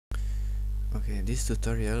Okay, this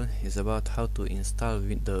tutorial is about how to install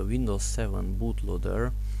the Windows 7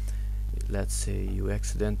 bootloader. Let's say you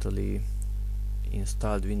accidentally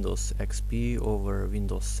installed Windows XP over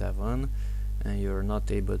Windows 7 and you're not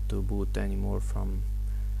able to boot anymore from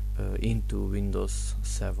into Windows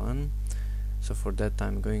 7. So for that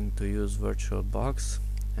I'm going to use VirtualBox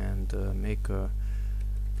and make a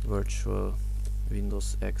virtual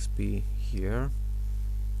Windows XP here.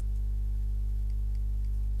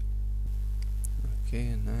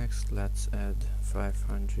 Okay, next let's add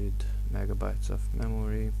 500 megabytes of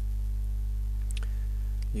memory.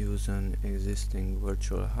 Use an existing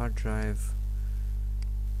virtual hard drive.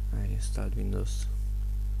 I installed Windows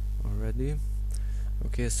already.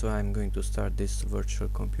 Okay, so I'm going to start this virtual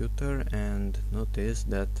computer, and notice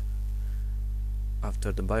that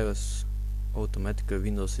after the BIOS automatically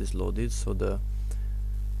Windows is loaded, so the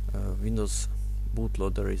Windows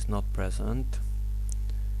bootloader is not present,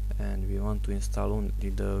 and we want to install only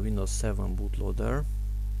the Windows 7 bootloader.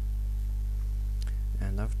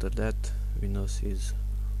 And after that Windows is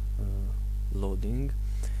loading,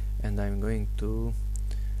 and I'm going to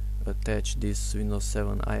attach this Windows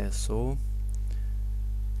 7 ISO,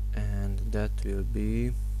 and that will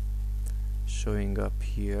be showing up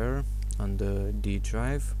here on the D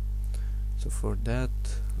drive. So for that,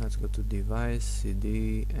 let's go to device,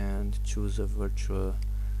 CD, and choose a virtual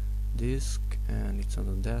disk, and it's on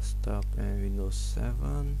the desktop, and Windows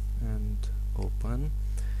 7, and open.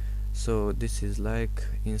 So this is like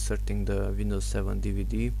inserting the Windows 7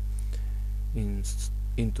 DVD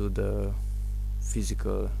into the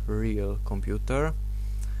physical real computer.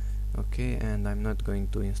 Okay, and I'm not going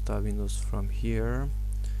to install Windows from here,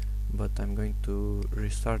 but I'm going to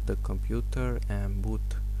restart the computer and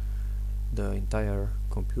boot the entire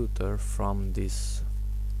computer from this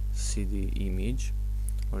CD image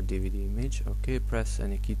or DVD image. Okay, press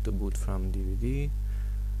any key to boot from DVD.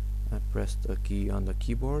 I pressed a key on the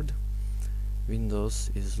keyboard. Windows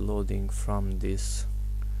is loading from this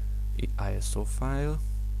ISO file.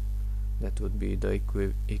 That would be the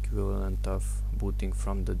equivalent of booting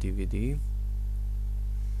from the DVD,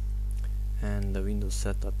 and the Windows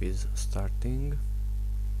setup is starting.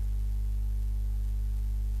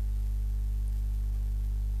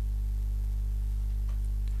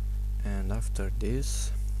 And after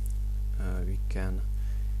this we can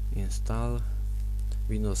install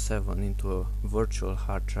Windows 7 into a virtual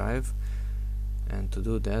hard drive, and to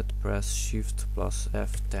do that press Shift plus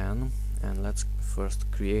F10, and let's first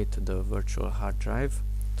create the virtual hard drive.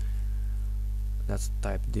 Let's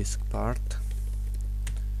type disk part.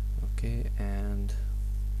 Okay, and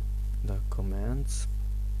the commands.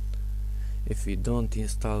 If we don't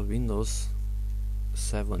install Windows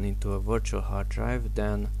 7 into a virtual hard drive,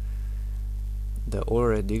 then the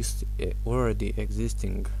already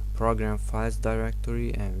existing program files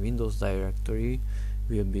directory and Windows directory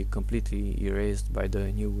will be completely erased by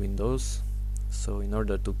the new Windows. So in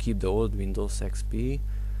order to keep the old Windows XP,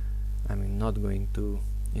 I'm not going to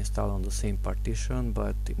install on the same partition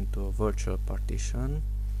but into a virtual partition.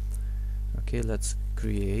 Okay, let's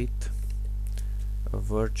create a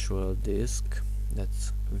virtual disk,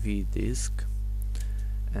 that's vdisk,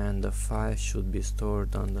 and the file should be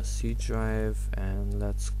stored on the C drive, and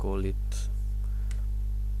let's call it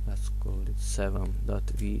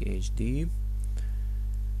 7.vhd.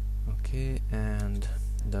 okay, and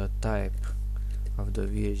the type of the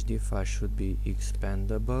VHD file should be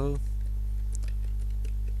expandable,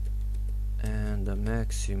 and the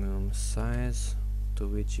maximum size to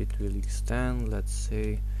which it will extend, let's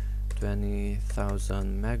say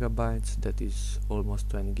 20,000 megabytes, that is almost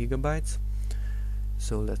 20 gigabytes.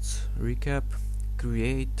 So let's recap.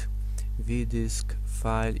 Create vdisk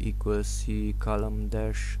file equals c column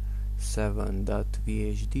dash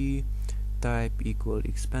 7.vhd, type equal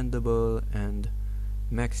expandable, and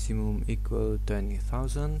maximum equal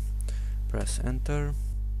 20,000. Press enter.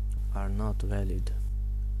 Are not valid.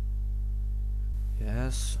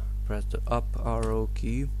 Yes, press the up arrow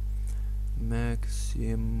key.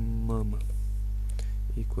 Maximum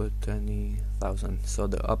equal 20,000. So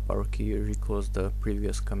the up arrow key recalls the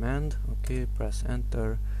previous command. Okay, press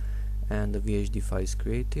enter, and the VHD file is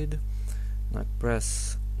created. Now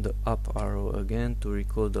press the up arrow again to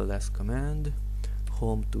recall the last command.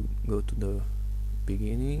 Home to go to the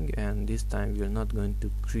beginning, and this time we are not going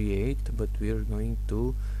to create, but we are going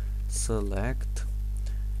to select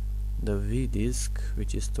the vdisk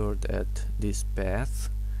which is stored at this path,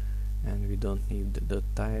 and we don't need the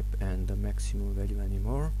type and the maximum value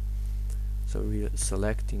anymore. So we are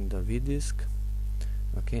selecting the vdisk.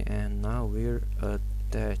 Okay, and now we're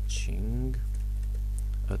attach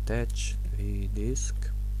vdisk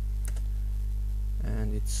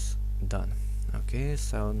and it's done. Okay,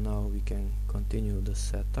 so now we can continue the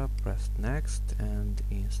setup. Press next and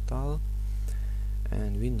install,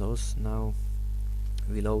 and Windows now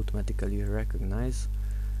will automatically recognize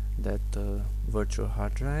that virtual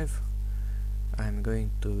hard drive. I'm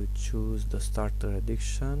going to choose the starter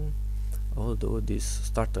edition, although this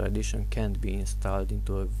starter edition can't be installed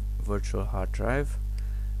into a virtual hard drive,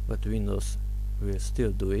 but Windows will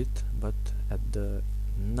still do it, but at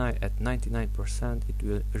 99% it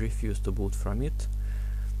will refuse to boot from it.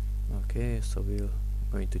 Okay, so we're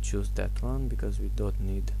going to choose that one because we don't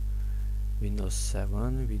need Windows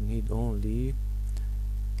 7, we need only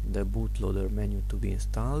the bootloader menu to be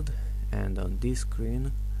installed, and on this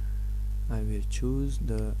screen I will choose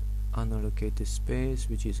the unallocated space,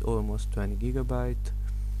 which is almost 20 GB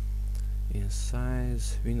in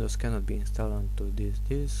size. Windows cannot be installed onto this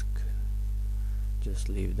disk, just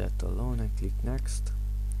leave that alone and click next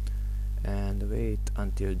and wait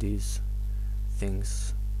until these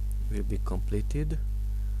things will be completed.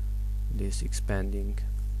 This expanding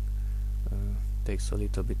takes a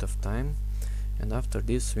little bit of time, and after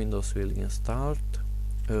this Windows will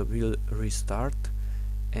will restart,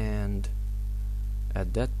 and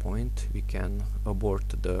at that point we can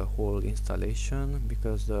abort the whole installation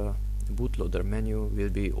because the bootloader menu will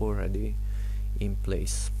be already in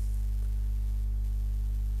place.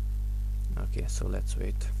 Okay, so let's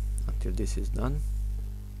wait until this is done.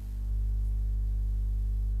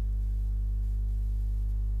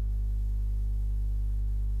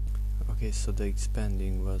 Okay, so the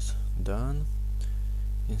expanding was done.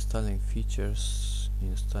 Installing features,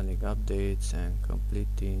 installing updates and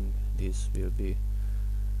completing this will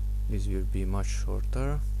be much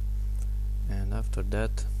shorter, and after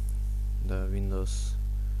that the Windows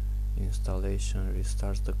installation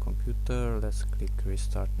restarts the computer. Let's click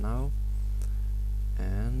restart now,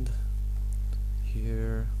 and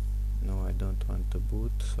here no, I don't want to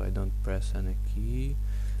boot, so I don't press any key,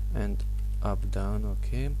 and up down.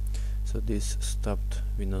 Okay, so this stopped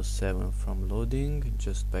Windows 7 from loading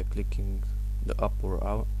just by clicking the up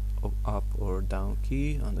or down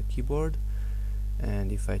key on the keyboard,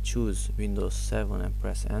 and if I choose Windows 7 and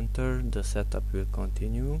press enter, the setup will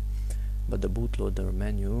continue, but the bootloader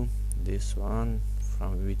menu, this one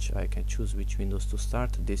from which I can choose which Windows to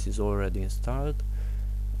start, this is already installed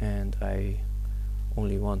and I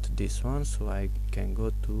only want this one, so I can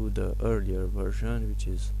go to the earlier version, which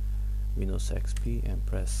is Windows XP, and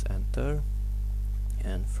press enter,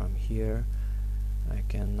 and from here I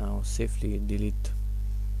can now safely delete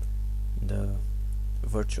the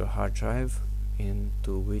virtual hard drive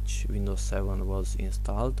into which Windows 7 was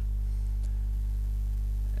installed,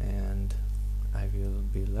 and I will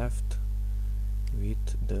be left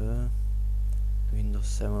with the Windows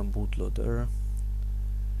 7 bootloader.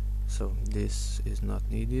 So this is not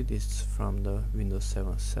needed, it's from the Windows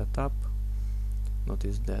 7 setup.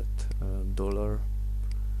 Notice that dollar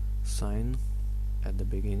sign at the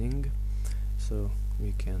beginning, so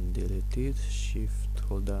we can delete it.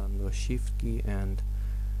 Hold down the shift key, and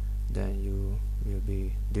then you will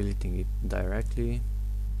be deleting it directly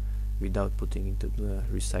without putting it into the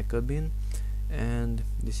recycle bin. And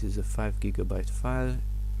this is a 5 GB file.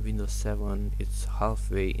 Windows 7 it's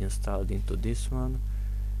halfway installed into this one.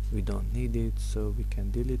 We don't need it, so we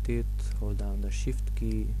can delete it. Hold down the shift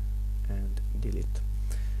key and delete.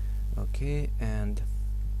 Okay, and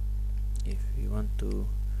if we want to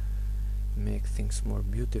make things more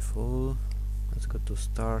beautiful, let's go to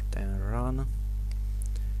start and run,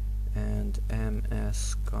 and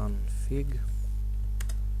msconfig,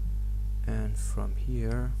 and from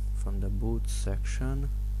here, from the boot section,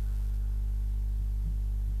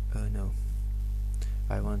 no,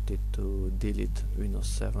 I wanted to delete Windows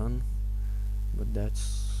 7, but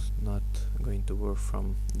that's not going to work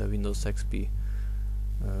from the Windows XP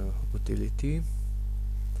utility,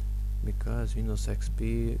 because Windows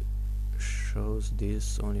XP shows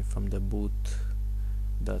this only from the boot.ini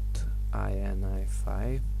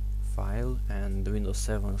file, and Windows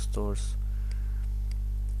 7 stores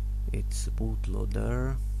its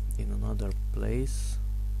bootloader in another place,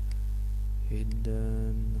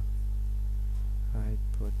 hidden, hide,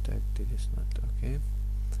 protected is not okay.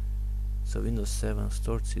 So Windows 7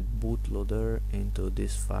 stores its bootloader into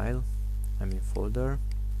this file, folder,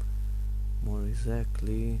 more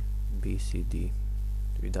exactly BCD,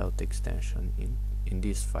 without extension in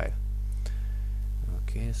this file.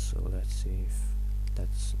 Okay, so let's see if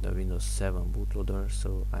that's the Windows 7 bootloader,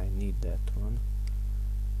 so I need that one,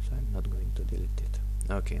 so I'm not going to delete it.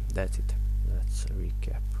 Okay, that's it. Let's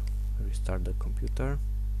recap. Restart the computer,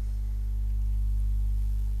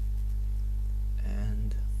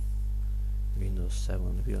 and Windows Windows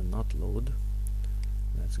 7 will not load.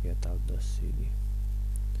 Let's get out the CD.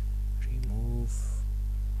 Remove.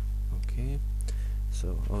 Okay,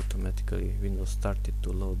 so automatically Windows started to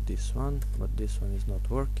load this one, but this one is not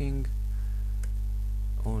working.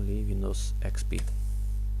 Only Windows XP.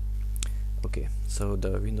 Okay, so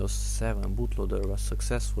the Windows 7 bootloader was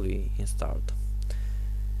successfully installed.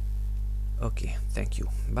 Okay, thank you.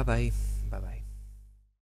 Bye bye. Bye bye.